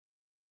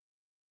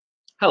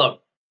Hello,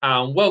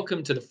 and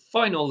welcome to the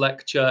final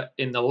lecture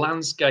in the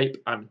landscape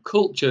and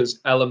cultures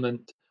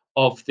element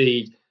of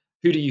the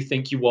Who Do You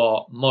Think You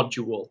Are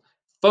module,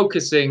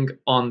 focusing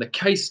on the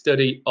case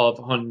study of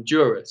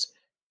Honduras.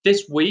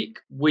 This week,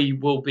 we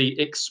will be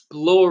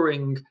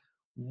exploring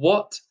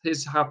what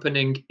is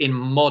happening in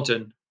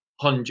modern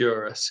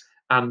Honduras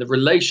and the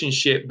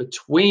relationship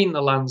between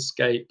the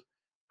landscape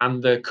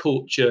and the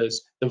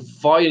cultures, the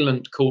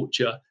violent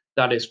culture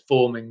that is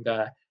forming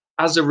there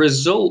as a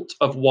result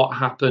of what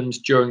happened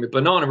during the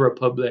Banana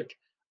Republic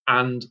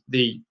and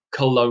the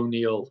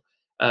colonial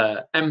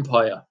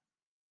empire.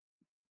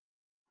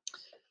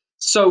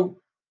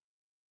 So,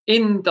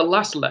 in the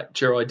last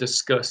lecture, I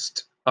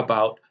discussed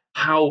about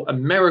how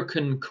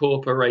American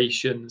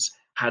corporations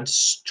had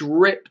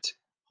stripped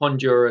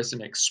Honduras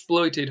and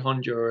exploited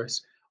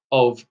Honduras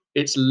of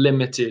its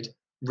limited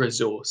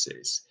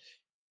resources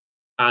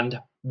and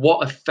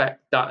what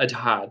effect that had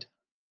had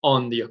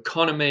on the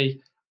economy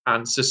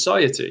and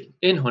society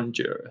in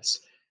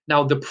Honduras.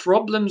 Now, the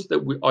problems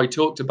that I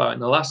talked about in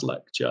the last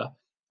lecture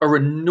are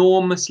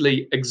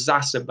enormously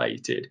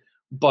exacerbated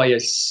by a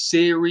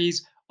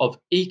series of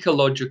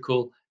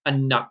ecological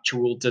and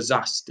natural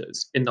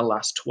disasters in the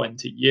last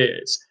 20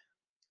 years.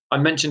 I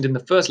mentioned in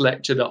the first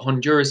lecture that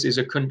Honduras is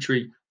a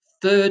country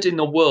third in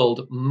the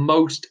world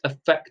most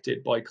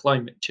affected by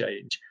climate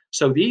change.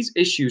 So these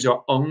issues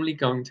are only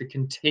going to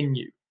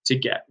continue to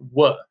get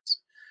worse.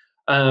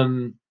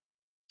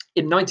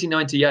 In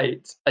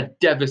 1998, a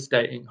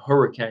devastating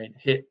hurricane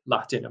hit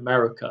Latin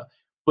America,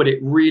 but it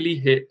really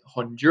hit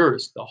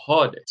Honduras the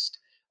hardest.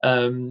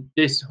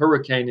 This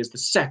hurricane is the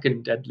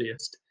second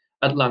deadliest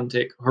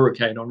Atlantic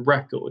hurricane on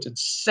record, and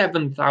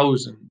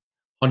 7,000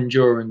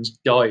 Hondurans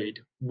died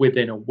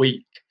within a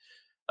week.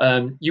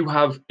 You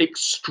have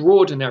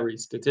extraordinary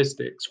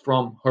statistics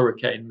from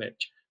Hurricane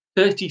Mitch.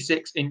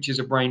 36 inches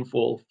of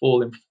rainfall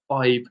fall in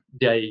 5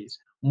 days,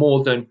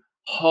 more than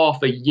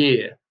half a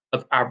year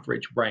of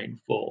average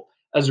rainfall.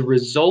 As a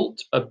result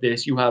of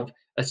this, you have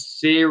a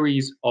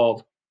series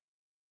of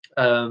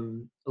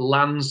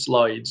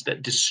landslides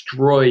that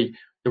destroy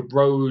the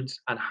roads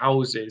and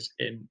houses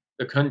in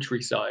the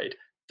countryside.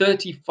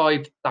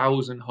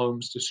 35,000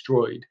 homes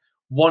destroyed,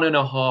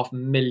 1.5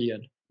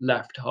 million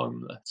left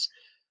homeless.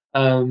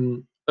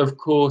 Of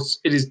course,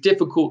 it is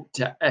difficult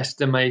to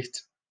estimate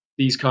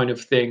these kind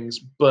of things,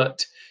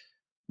 but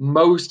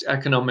most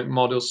economic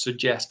models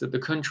suggest that the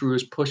country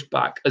was pushed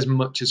back as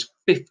much as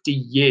 50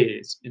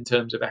 years in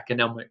terms of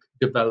economic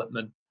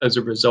development as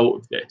a result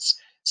of this.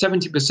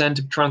 70%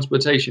 of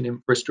transportation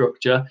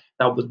infrastructure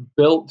that was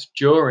built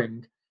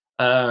during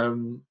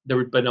the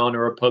Banana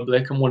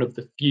Republic, and one of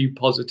the few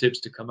positives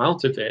to come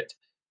out of it,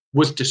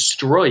 was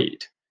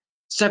destroyed.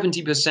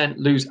 70%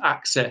 lose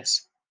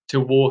access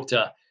to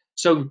water.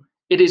 So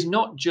it is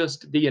not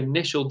just the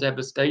initial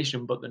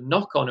devastation, but the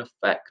knock-on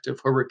effect of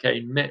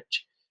Hurricane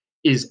Mitch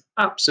is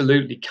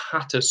absolutely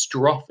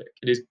catastrophic.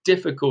 It is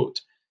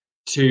difficult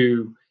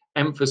to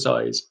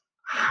emphasize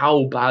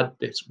how bad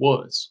this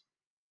was.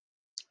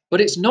 But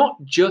it's not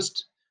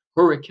just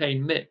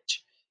Hurricane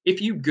Mitch.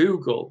 If you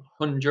Google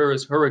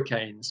Honduras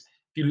hurricanes,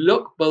 if you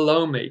look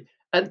below me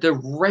at the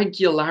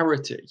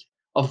regularity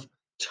of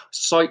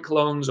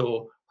cyclones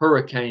or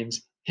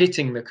hurricanes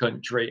hitting the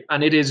country,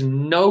 and it is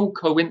no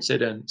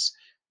coincidence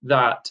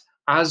that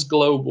as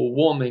global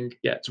warming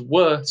gets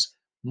worse,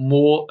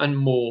 more and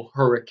more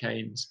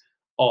hurricanes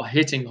are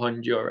hitting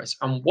Honduras.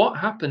 And what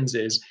happens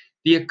is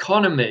the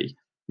economy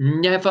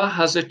never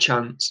has a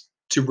chance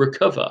to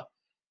recover,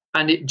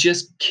 and it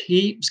just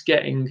keeps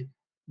getting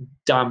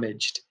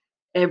damaged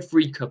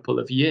every couple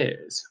of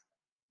years.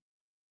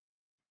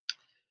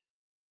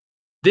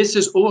 This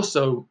has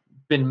also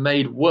been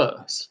made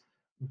worse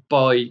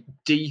by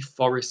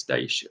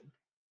deforestation.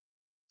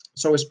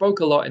 So I spoke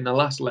a lot in the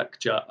last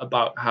lecture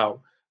about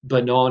how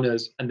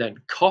bananas and then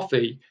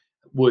coffee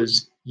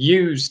was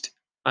used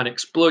and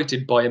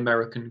exploited by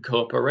American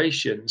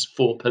corporations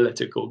for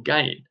political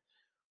gain.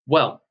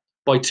 Well,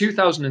 by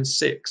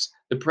 2006,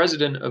 the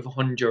president of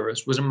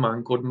Honduras was a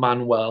man called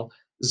Manuel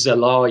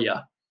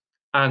Zelaya.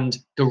 And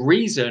the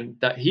reason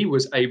that he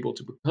was able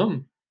to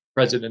become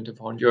president of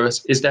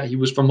Honduras is that he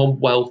was from a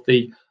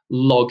wealthy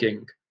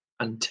logging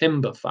and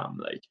timber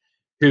family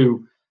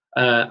who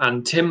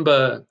and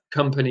timber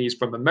companies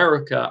from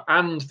America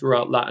and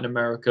throughout Latin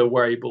America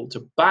were able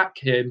to back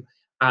him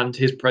and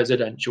his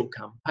presidential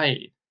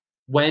campaign.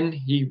 When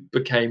he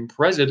became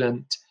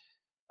president,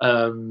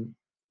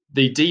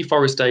 the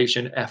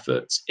deforestation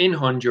efforts in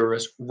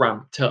Honduras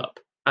ramped up.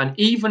 And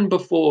even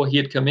before he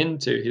had come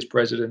into his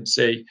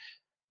presidency,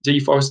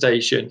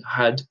 deforestation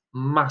had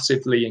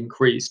massively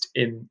increased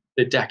in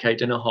the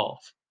decade and a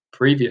half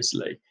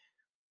previously.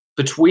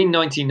 Between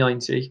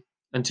 1990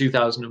 and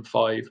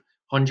 2005,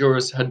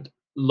 Honduras had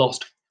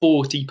lost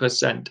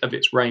 40% of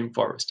its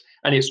rainforest,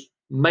 and it's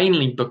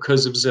mainly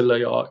because of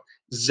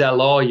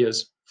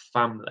Zelaya's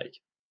family.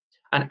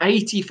 And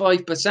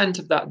 85%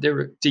 of that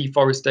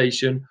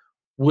deforestation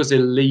was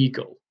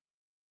illegal.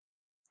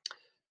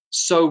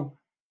 So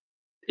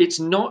it's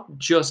not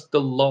just the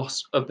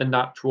loss of the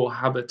natural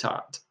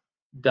habitat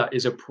that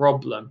is a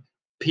problem,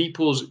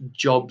 people's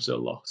jobs are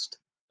lost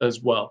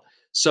as well.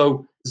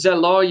 So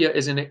Zelaya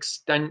is an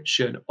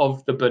extension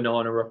of the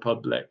Banana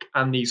Republic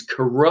and these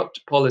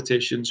corrupt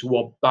politicians who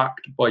are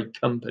backed by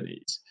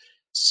companies,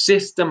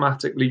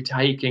 systematically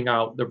taking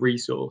out the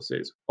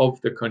resources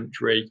of the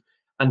country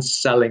and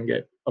selling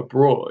it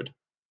abroad.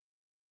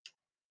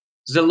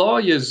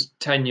 Zelaya's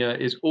tenure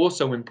is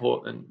also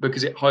important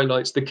because it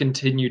highlights the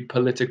continued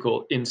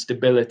political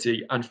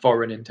instability and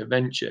foreign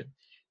intervention.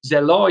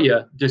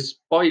 Zelaya,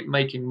 despite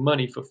making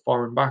money for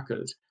foreign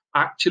backers,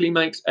 actually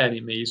makes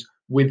enemies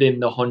within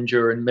the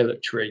Honduran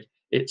military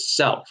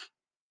itself.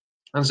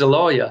 And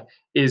Zelaya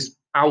is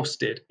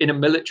ousted in a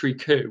military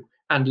coup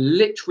and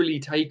literally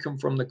taken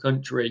from the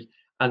country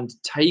and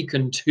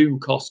taken to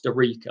Costa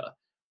Rica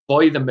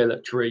by the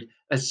military,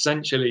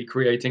 essentially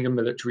creating a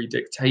military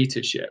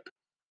dictatorship.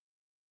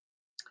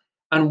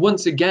 And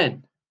once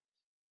again,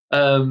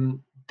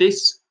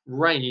 this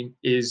reign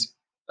is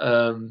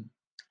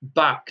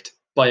backed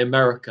by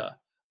America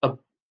uh,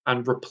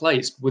 and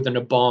replaced with an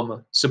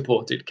Obama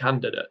supported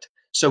candidate.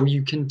 So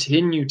you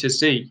continue to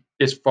see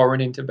this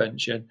foreign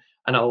intervention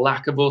and a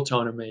lack of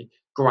autonomy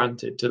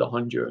granted to the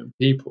Honduran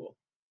people.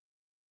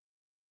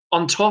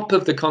 On top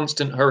of the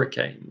constant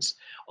hurricanes,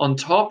 on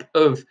top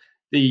of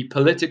the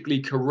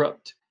politically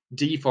corrupt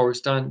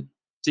deforestation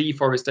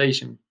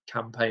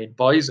campaign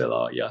by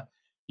Zelaya,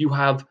 you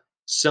have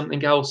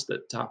something else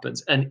that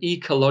happens, an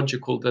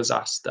ecological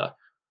disaster,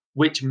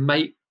 which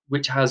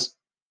has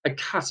a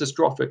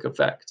catastrophic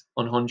effect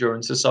on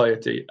Honduran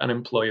society and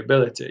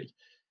employability.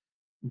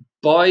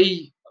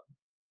 By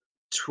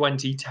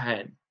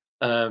 2010,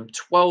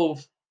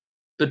 12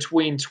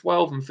 between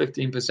 12 and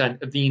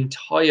 15% of the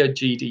entire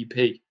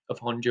GDP of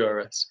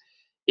Honduras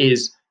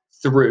is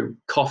through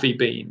coffee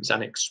beans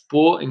and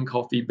exporting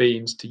coffee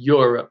beans to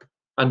Europe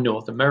and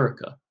North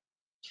America.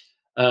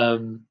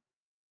 Um,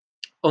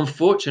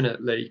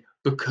 Unfortunately,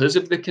 because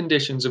of the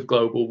conditions of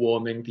global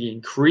warming, the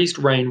increased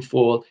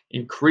rainfall,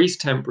 increased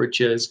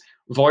temperatures,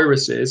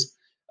 viruses,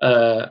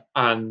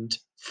 and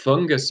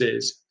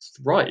funguses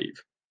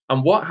thrive.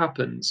 And what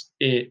happens?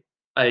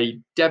 A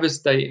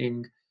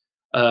devastating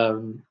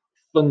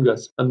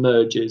fungus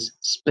emerges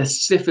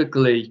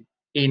specifically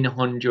in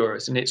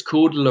Honduras, and it's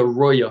called La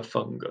Roya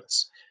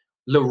fungus.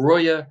 La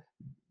Roya,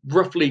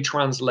 roughly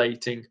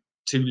translating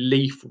to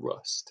leaf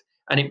rust,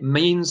 and it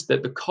means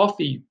that the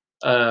coffee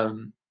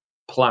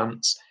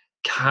plants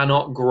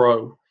cannot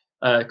grow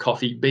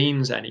coffee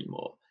beans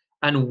anymore.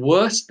 And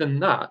worse than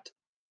that,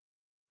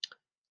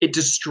 it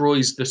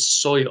destroys the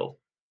soil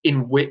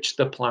in which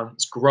the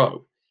plants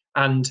grow.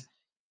 And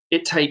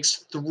it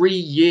takes 3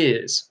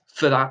 years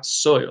for that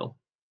soil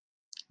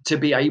to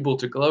be able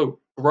to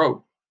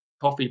grow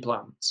coffee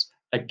plants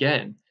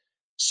again.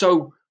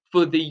 So,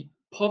 for the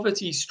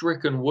poverty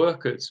stricken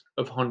workers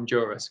of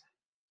Honduras,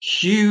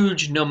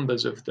 huge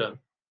numbers of them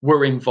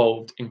were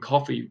involved in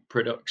coffee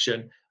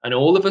production, and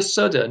all of a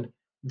sudden,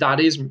 that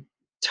is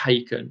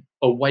taken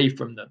away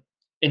from them.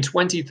 In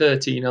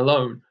 2013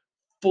 alone,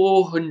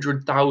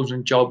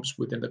 400,000 jobs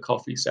within the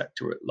coffee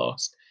sector at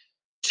lost.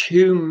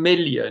 2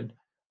 million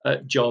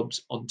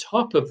jobs on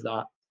top of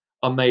that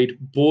are made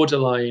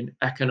borderline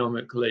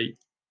economically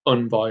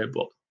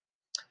unviable.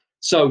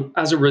 So,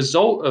 as a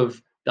result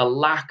of the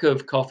lack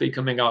of coffee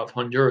coming out of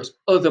Honduras,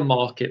 other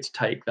markets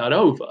take that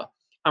over.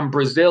 And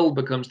Brazil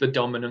becomes the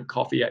dominant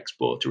coffee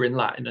exporter in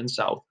Latin and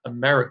South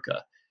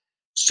America.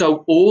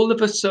 So, all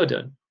of a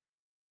sudden,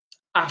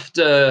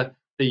 after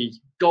the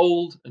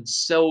gold and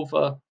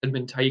silver had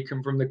been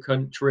taken from the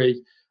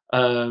country,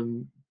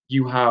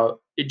 you have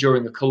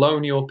during the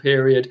colonial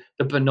period,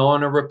 the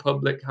Banana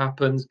Republic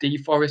happens,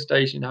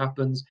 deforestation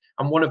happens,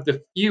 and one of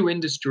the few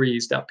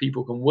industries that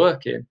people can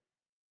work in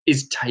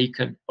is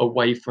taken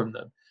away from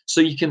them.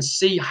 So you can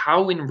see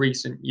how in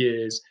recent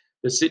years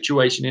the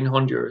situation in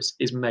Honduras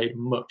is made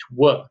much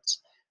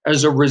worse.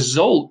 As a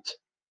result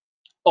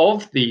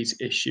of these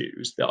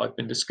issues that I've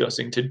been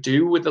discussing to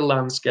do with the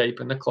landscape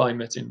and the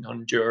climate in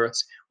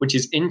Honduras, which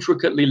is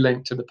intricately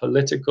linked to the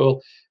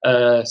political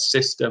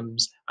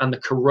systems and the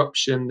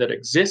corruption that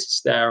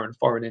exists there and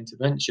foreign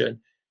intervention,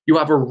 you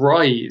have a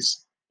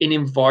rise in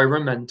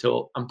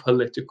environmental and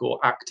political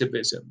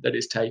activism that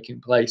is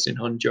taking place in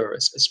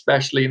Honduras,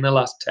 especially in the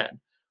last 10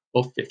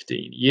 or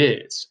 15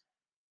 years.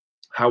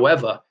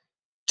 However,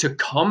 to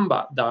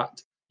combat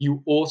that,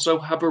 you also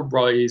have a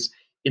rise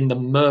in the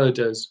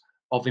murders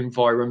of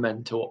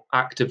environmental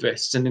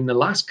activists. And in the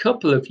last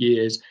couple of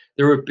years,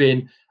 there have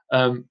been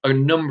a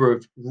number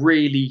of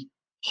really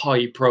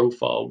high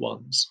profile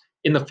ones.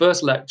 In the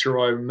first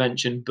lecture, I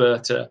mentioned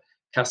Berta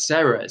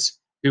Cáceres,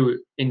 who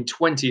in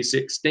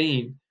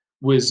 2016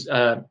 was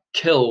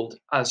killed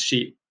as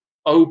she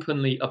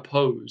openly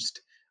opposed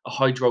a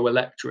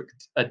hydroelectric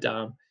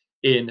dam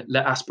in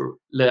La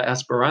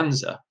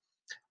Esperanza.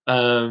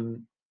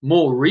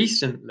 More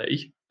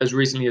recently as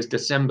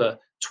December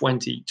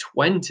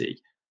 2020,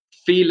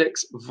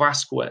 Felix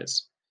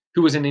Vasquez,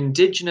 who was an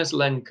indigenous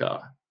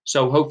Lenca.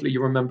 So hopefully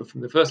you remember from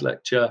the first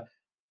lecture,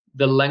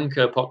 the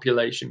Lenca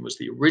population was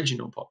the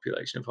original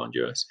population of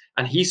Honduras,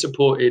 and he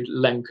supported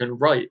Lencan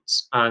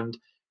rights and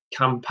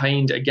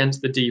campaigned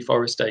against the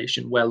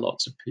deforestation where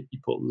lots of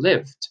people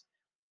lived.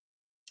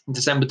 In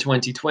December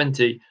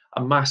 2020,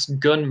 a masked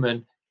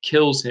gunman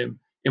kills him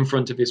in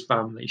front of his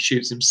family,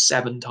 shoots him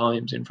 7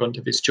 times in front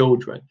of his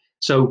children.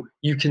 So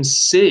you can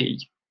see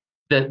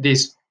that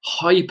this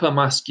hyper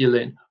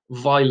masculine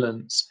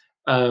violence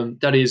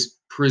that is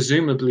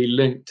presumably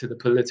linked to the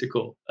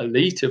political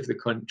elite of the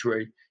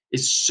country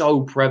is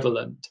so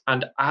prevalent.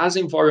 And as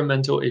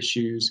environmental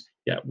issues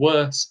get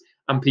worse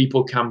and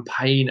people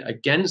campaign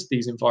against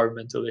these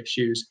environmental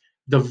issues,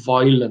 the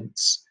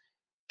violence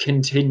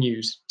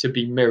continues to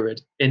be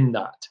mirrored in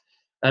that.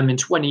 In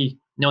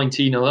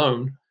 2019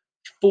 alone,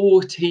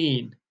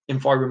 14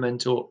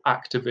 environmental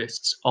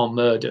activists are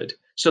murdered.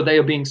 So they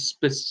are being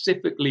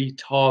specifically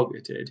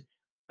targeted.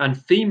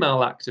 And female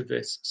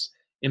activists,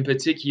 in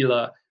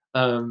particular,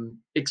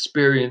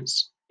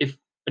 experience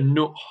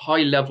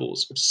high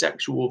levels of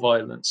sexual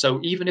violence. So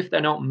even if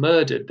they're not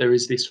murdered, there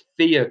is this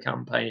fear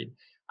campaign,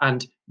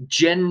 and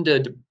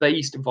gendered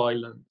based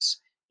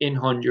violence in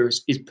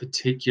Honduras is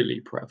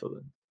particularly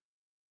prevalent.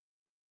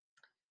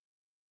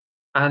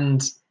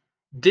 And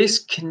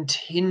this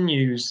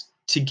continues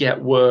to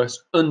get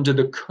worse under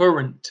the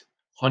current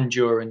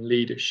Honduran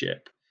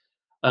leadership.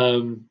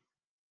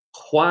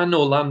 Juan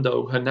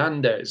Orlando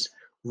Hernandez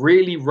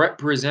really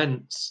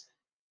represents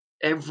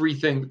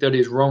everything that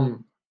is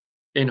wrong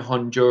in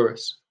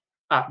Honduras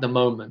at the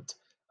moment.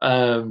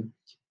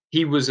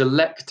 He was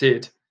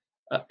elected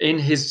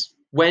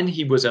when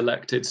he was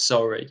elected,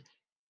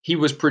 he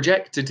was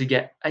projected to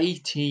get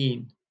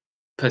 18%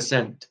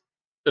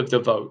 of the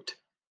vote,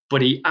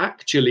 but he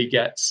actually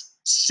gets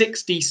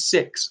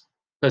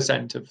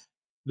 66% of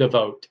the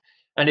vote.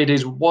 And it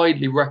is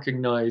widely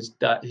recognized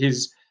that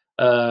his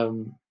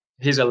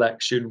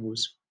election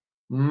was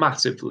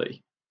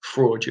massively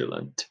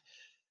fraudulent.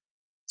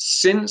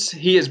 Since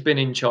he has been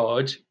in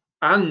charge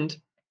and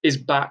is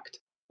backed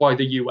by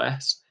the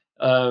US,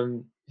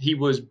 he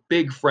was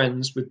big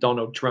friends with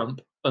Donald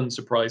Trump,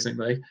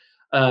 unsurprisingly.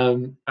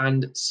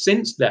 And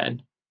since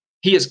then,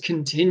 he has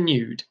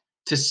continued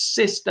to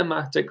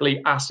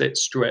systematically asset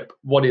strip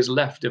what is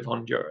left of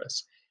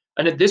Honduras.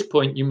 And at this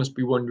point, you must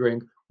be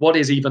wondering, what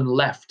is even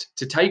left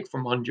to take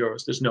from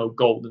Honduras? There's no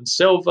gold and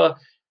silver.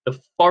 The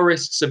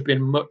forests have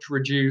been much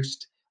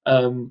reduced.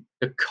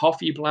 The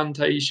coffee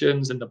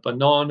plantations and the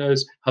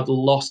bananas have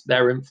lost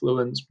their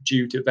influence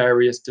due to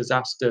various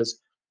disasters.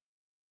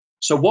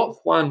 So what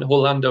Juan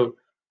Orlando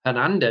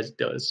Hernandez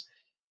does,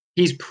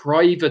 he's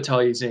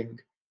privatizing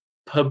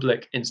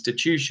public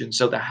institutions.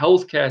 So the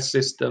healthcare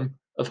system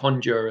of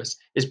Honduras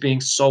is being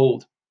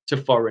sold to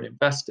foreign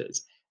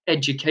investors.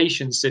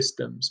 Education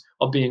systems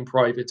are being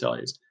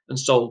privatized and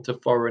sold to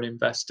foreign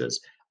investors,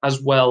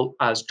 as well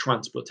as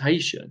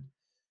transportation.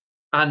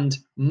 And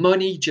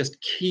money just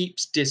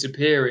keeps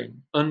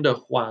disappearing under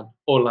Juan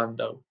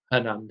Orlando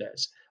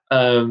Hernandez.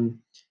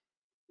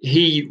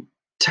 He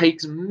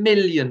takes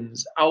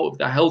millions out of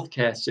the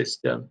healthcare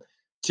system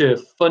to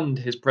fund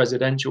his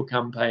presidential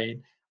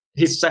campaign,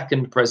 his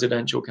second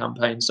presidential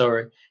campaign,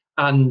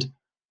 and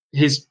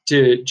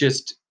to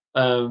just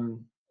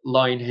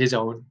line his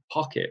own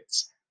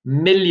pockets.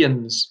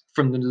 Millions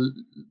from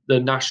the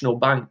National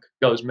Bank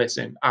goes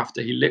missing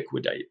after he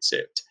liquidates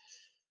it.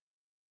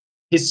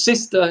 His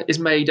sister is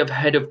made of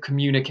head of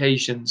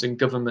communications and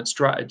government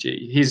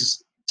strategy.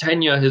 His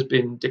tenure has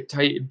been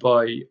dictated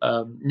by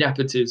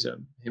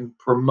nepotism, him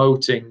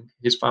promoting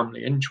his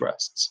family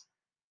interests.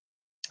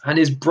 And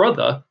his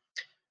brother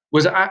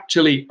was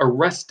actually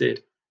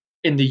arrested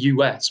in the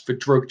US for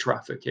drug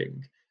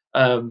trafficking.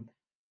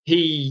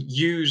 He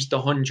used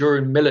the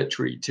Honduran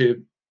military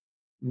to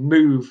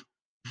move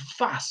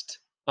vast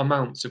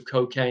amounts of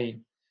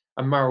cocaine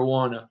and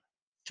marijuana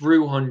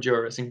through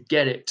Honduras and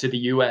get it to the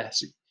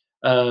US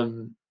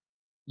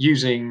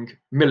using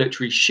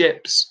military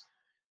ships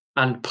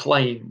and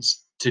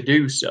planes to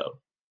do so.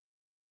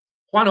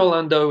 Juan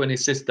Orlando and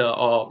his sister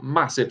are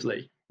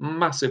massively,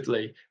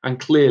 and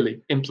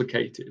clearly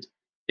implicated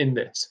in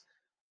this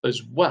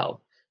as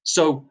well.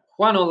 So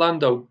Juan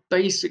Orlando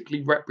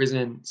basically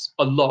represents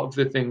a lot of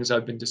the things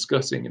I've been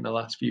discussing in the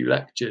last few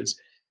lectures.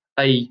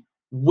 A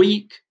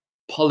weak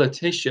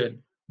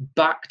politician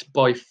backed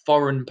by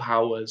foreign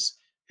powers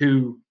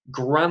who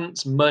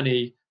grants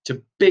money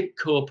to big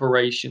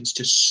corporations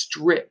to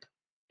strip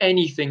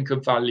anything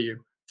of value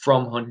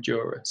from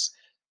Honduras.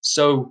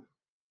 So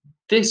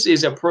this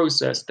is a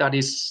process that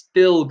is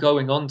still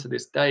going on to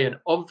this day. And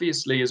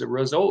obviously, as a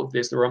result of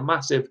this, there are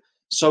massive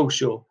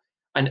social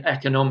and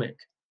economic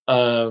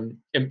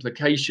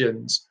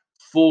implications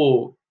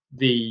for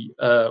the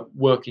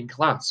working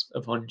class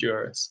of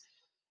Honduras.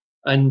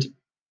 And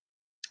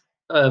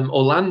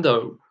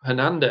Orlando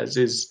Hernandez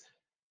is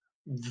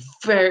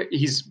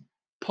he's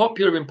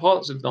popular in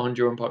parts of the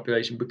Honduran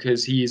population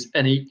because he is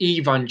an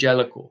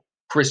evangelical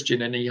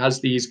Christian, and he has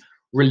these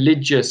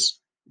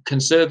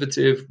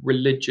conservative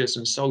religious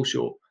and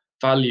social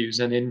values.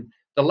 And in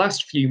the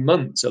last few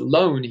months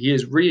alone, he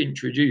has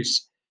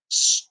reintroduced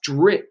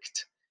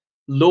strict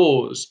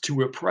laws to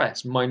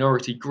repress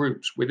minority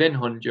groups within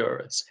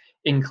Honduras,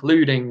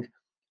 including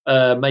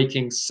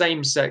making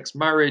same sex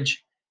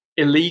marriage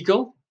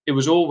illegal. It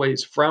was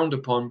always frowned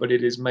upon, but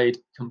it is made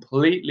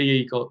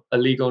completely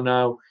illegal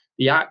now.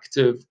 The act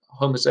of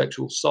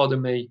homosexual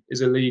sodomy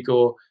is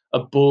illegal,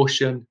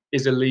 abortion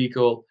is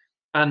illegal.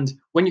 And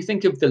when you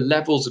think of the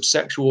levels of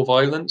sexual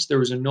violence,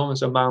 there is an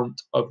enormous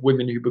amount of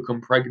women who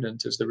become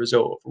pregnant as the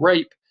result of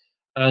rape,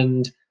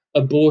 and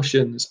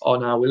abortions are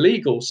now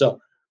illegal.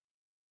 So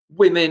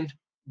women,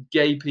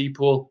 gay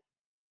people,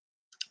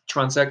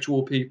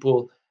 transsexual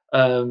people,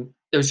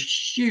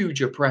 there's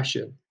huge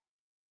oppression,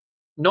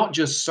 not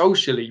just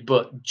socially,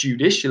 but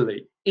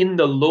judicially in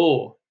the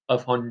law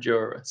of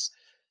Honduras.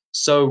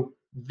 So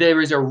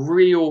there is a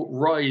real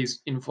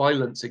rise in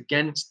violence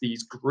against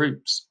these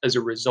groups as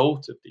a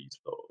result of these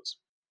laws.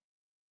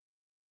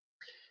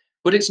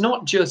 But it's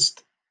not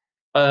just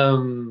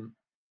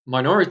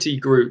minority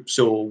groups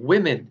or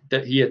women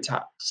that he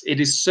attacks, it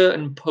is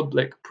certain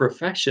public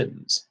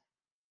professions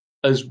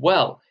as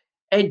well,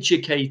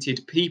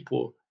 educated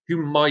people who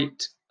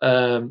might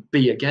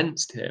be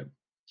against him.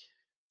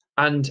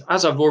 And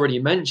as I've already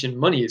mentioned,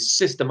 money is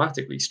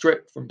systematically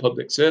stripped from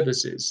public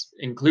services,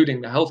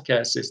 including the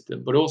healthcare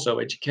system, but also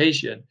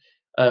education.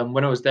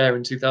 When I was there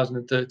in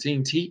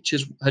 2013,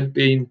 teachers had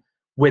been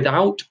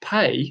without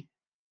pay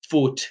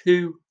for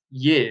 2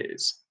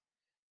 years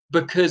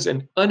because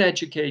an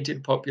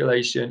uneducated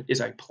population is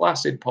a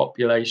placid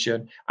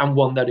population and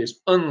one that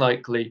is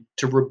unlikely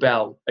to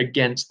rebel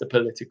against the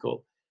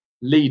political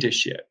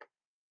leadership.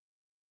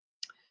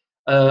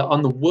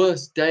 On the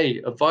worst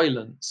day of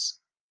violence,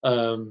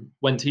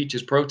 when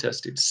teachers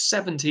protested,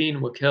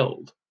 17 were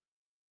killed.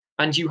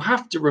 And you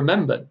have to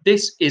remember,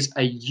 this is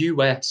a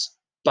US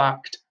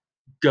backed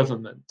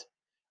government.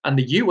 And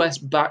the US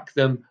back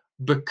them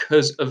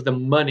because of the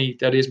money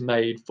that is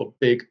made for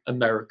big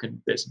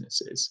American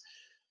businesses.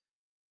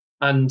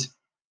 And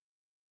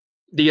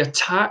the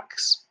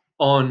attacks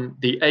on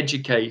the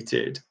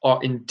educated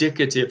are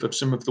indicative of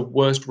some of the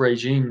worst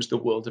regimes the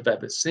world have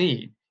ever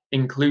seen,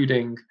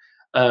 including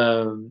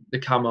the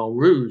Khmer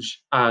Rouge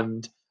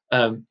and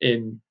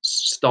in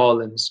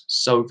Stalin's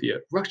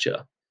Soviet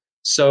Russia.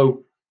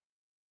 So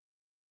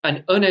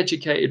an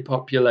uneducated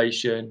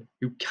population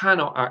who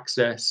cannot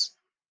access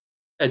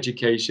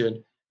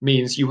education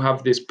means you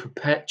have this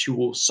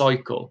perpetual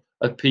cycle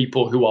of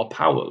people who are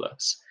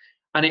powerless.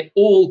 And it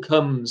all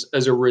comes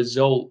as a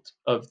result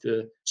of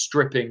the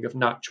stripping of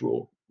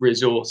natural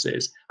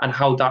resources and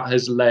how that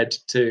has led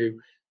to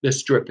the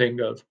stripping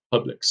of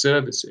public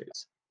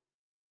services.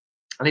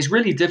 And it's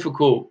really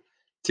difficult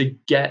to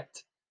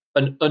get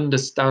an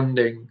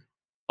understanding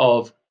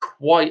of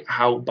quite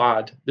how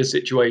bad the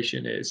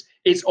situation is.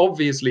 It's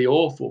obviously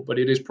awful, but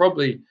it is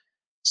probably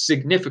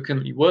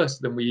significantly worse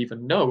than we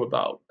even know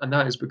about. And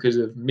that is because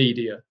of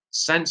media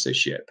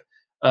censorship.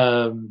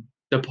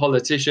 The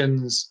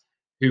politicians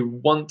who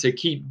want to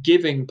keep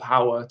giving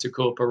power to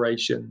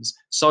corporations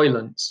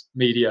silence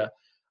media.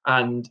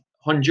 And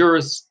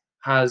Honduras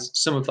has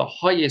some of the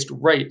highest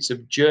rates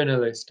of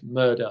journalist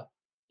murder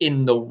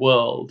in the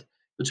world.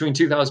 Between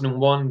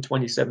 2001 and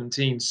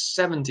 2017,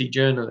 70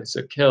 journalists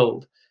are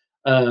killed.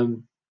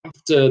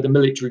 After the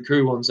military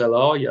coup on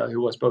Zelaya,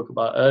 who I spoke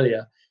about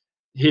earlier,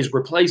 his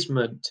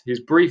replacement,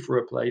 his brief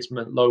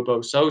replacement,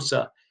 Lobo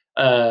Sosa,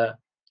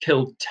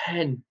 killed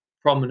 10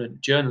 prominent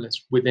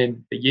journalists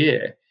within a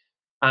year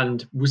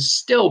and was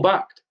still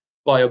backed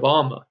by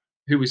Obama,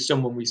 who is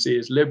someone we see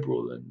as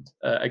liberal and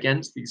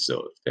against these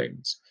sort of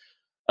things.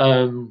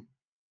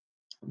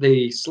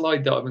 The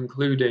slide that I've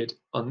included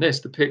on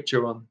this, the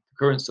picture on the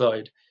current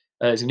slide,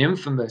 is an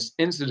infamous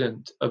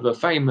incident of a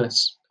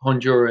famous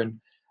Honduran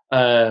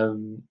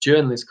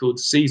journalist called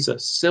Cesar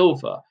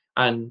Silva.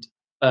 And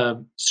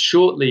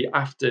shortly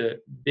after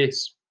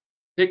this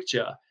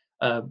picture,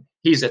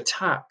 he's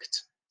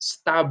attacked,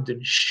 stabbed,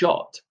 and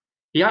shot.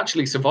 He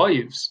actually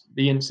survives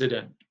the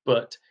incident,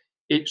 but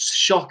it's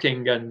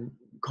shocking and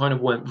kind of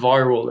went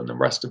viral, and the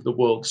rest of the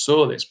world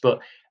saw this. But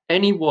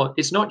anyone,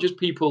 it's not just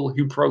people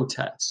who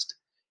protest,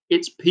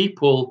 it's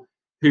people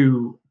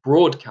who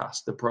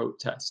broadcast the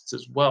protests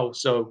as well.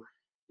 So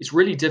it's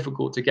really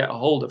difficult to get a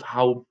hold of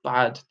how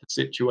bad the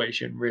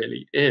situation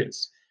really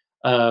is.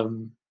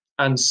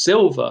 And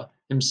Silva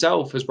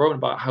himself has written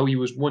about how he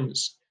was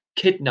once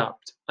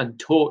kidnapped and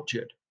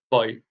tortured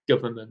by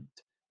government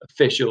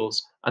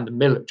officials and the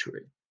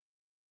military.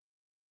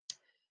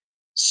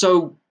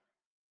 So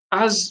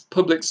as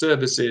public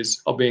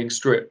services are being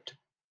stripped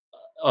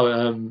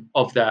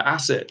of their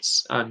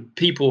assets and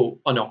people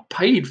are not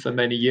paid for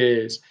many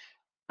years,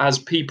 as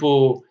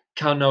people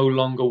can no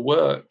longer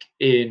work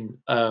in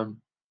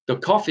the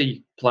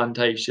coffee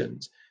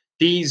plantations,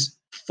 these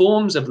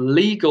forms of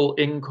legal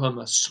income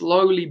are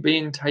slowly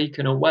being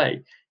taken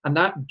away. And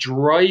that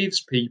drives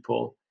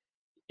people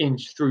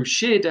through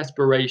sheer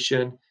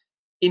desperation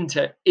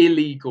into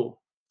illegal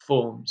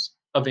forms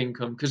of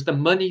income because the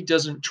money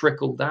doesn't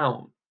trickle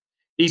down.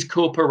 These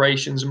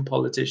corporations and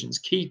politicians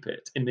keep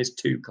it in this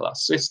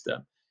two-class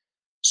system.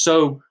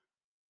 So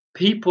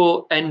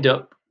people end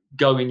up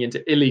going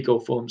into illegal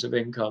forms of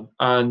income,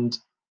 and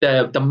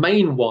the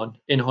main one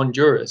in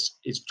Honduras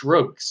is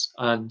drugs.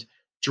 And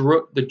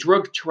the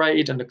drug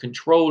trade and the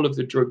control of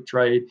the drug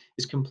trade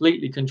is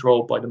completely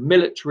controlled by the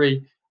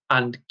military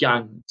and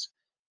gangs.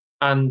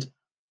 And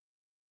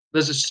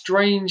there's a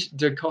strange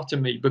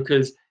dichotomy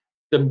because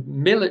the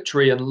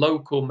military and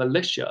local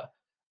militia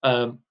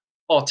um,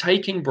 are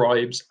taking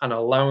bribes and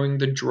allowing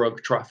the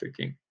drug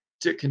trafficking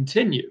to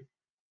continue.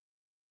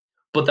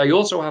 But they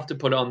also have to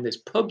put on this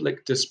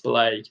public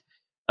display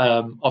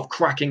of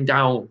cracking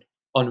down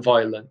on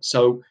violence.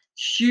 So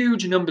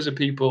huge numbers of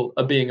people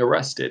are being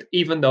arrested,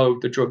 even though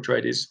the drug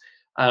trade is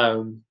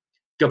um,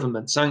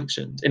 government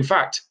sanctioned. In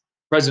fact,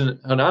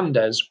 President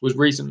Hernandez was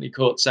recently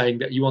caught saying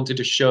that he wanted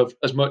to shove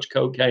as much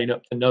cocaine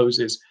up the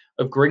noses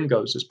of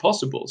gringos as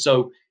possible.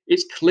 So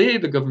it's clear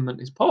the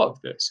government is part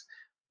of this,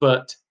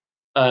 but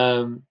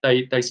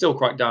they still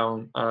crack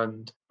down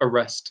and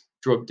arrest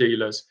drug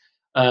dealers.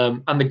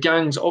 And the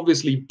gangs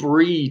obviously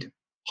breed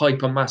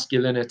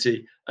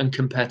hypermasculinity and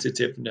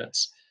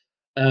competitiveness.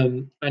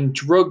 And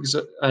drugs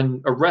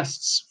and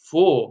arrests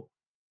for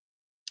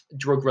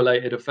drug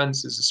related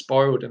offences have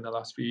spiraled in the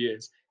last few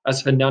years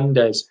as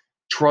Hernandez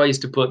tries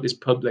to put this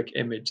public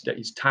image that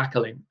he's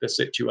tackling the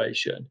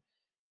situation.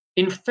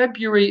 In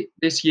February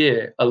this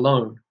year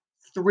alone,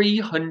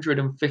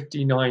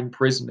 359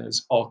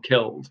 prisoners are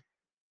killed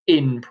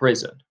in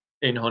prison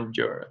in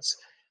Honduras.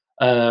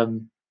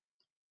 Um,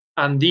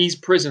 and these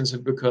prisons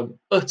have become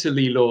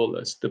utterly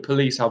lawless. The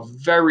police have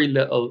very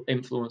little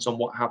influence on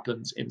what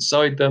happens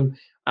inside them,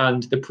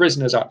 and the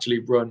prisoners actually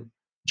run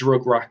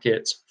drug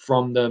rackets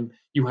from them.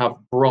 You have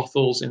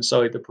brothels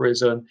inside the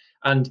prison,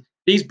 and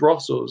these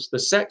brothels, the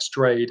sex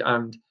trade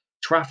and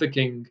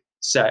trafficking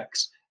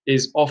sex,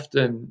 is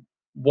often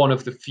one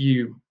of the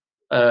few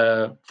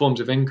forms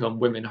of income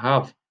women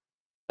have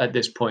at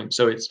this point.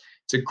 So it's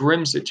a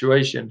grim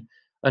situation.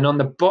 And on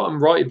the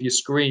bottom right of your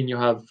screen, you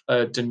have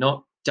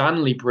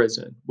Danley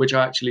Prison, which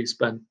I actually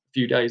spent a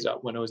few days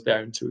at when I was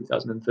there in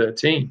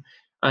 2013.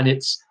 And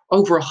it's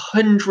over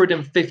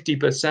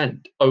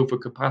 150% over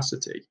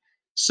capacity.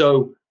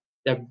 So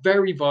they're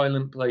very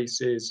violent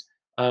places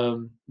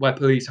where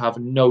police have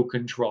no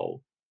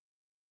control.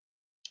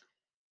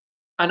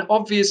 And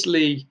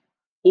obviously,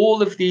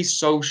 all of these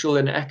social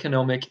and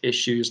economic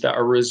issues that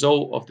are a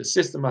result of the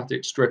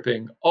systematic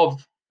stripping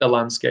of the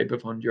landscape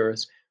of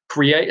Honduras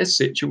create a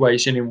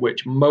situation in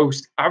which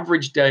most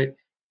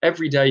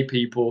everyday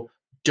people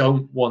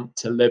don't want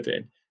to live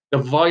in. The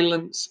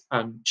violence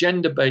and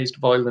gender-based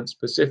violence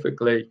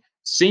specifically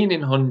seen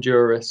in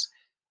Honduras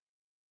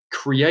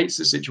creates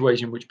a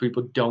situation which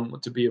people don't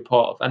want to be a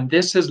part of. And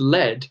this has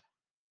led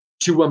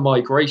to a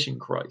migration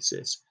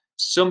crisis.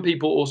 Some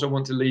people also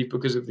want to leave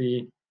because of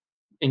the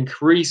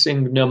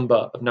increasing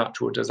number of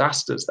natural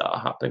disasters that are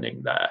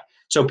happening there.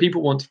 So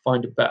people want to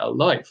find a better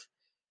life.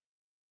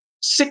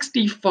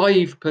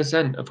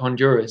 65% of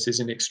Honduras is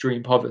in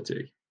extreme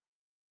poverty.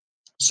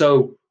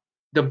 So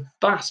the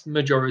vast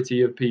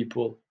majority of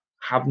people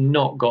have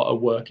not got a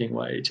working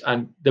wage.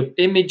 And the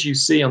image you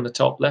see on the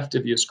top left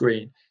of your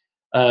screen,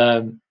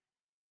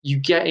 you're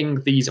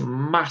getting these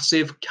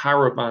massive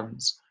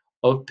caravans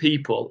of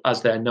people,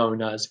 as they're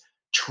known as,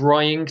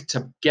 trying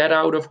to get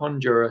out of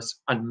Honduras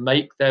and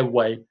make their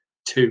way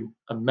to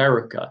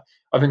America.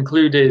 I've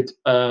included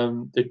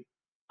the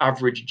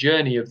average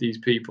journey of these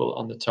people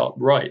on the top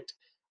right,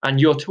 and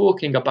you're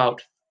talking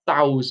about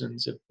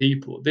thousands of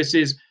people. This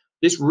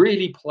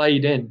really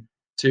played in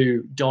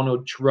to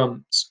Donald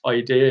Trump's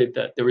idea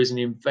that there is an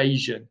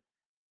invasion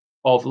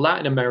of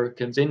Latin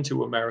Americans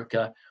into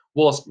America,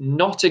 whilst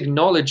not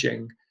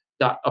acknowledging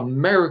that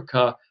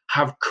America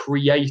have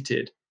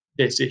created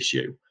this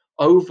issue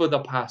over the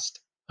past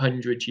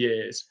 100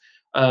 years.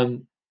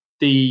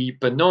 The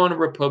Banana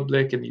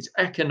Republic and these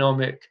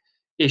economic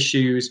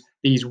issues,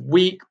 these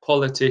weak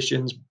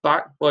politicians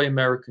backed by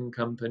American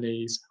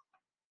companies,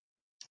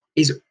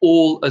 is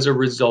all as a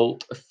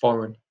result of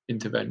foreign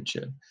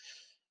intervention.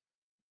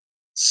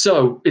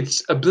 So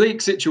it's a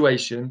bleak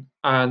situation,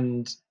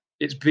 and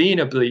it's been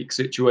a bleak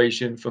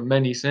situation for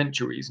many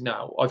centuries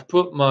now. I've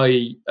put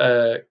my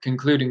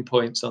concluding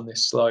points on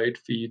this slide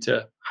for you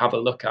to have a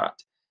look at.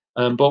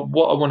 But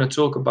what I want to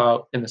talk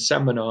about in the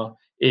seminar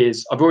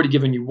is I've already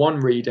given you one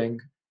reading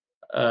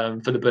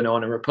for the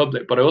Banana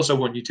Republic, but I also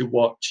want you to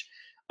watch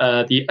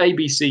the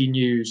ABC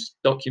News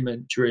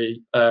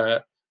documentary,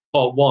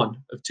 part one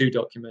of two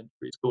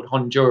documentaries called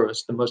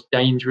Honduras, the Most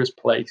Dangerous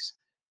Place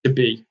to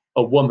Be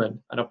a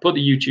Woman. And I'll put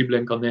the YouTube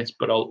link on this,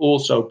 but I'll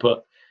also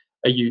put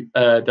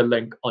the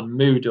link on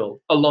Moodle,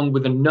 along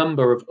with a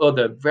number of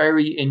other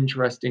very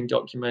interesting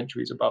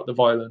documentaries about the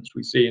violence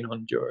we see in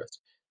Honduras.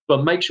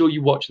 But make sure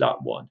you watch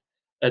that one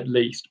at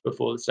least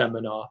before the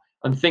seminar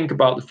and think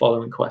about the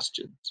following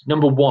questions.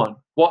 Number one,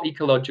 what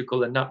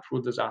ecological and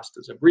natural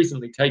disasters have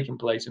recently taken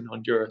place in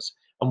Honduras,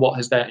 and what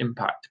has their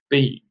impact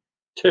been?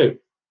 Two,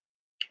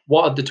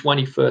 what are the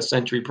 21st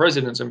century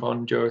presidents of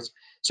Honduras?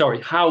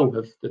 How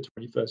have the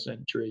 21st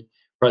century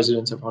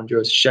presidents of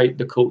Honduras shaped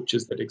the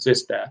cultures that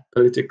exist there,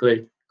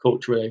 politically,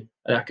 culturally,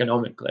 and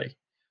economically.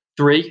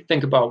 Three,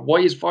 think about why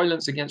is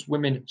violence against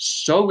women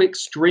so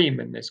extreme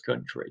in this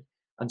country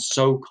and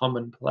so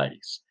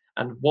commonplace?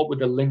 And what were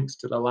the links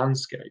to the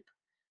landscape?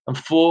 And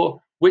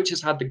four, which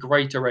has had the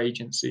greater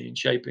agency in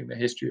shaping the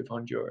history of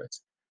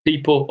Honduras,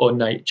 people or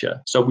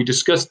nature? So we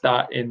discussed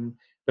that in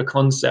the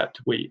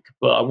concept week,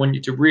 but I want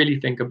you to really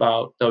think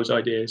about those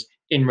ideas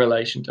in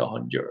relation to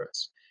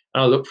Honduras.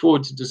 And I look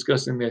forward to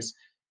discussing this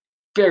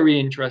very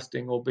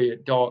interesting,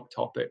 albeit dark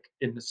topic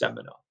in the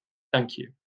seminar. Thank you.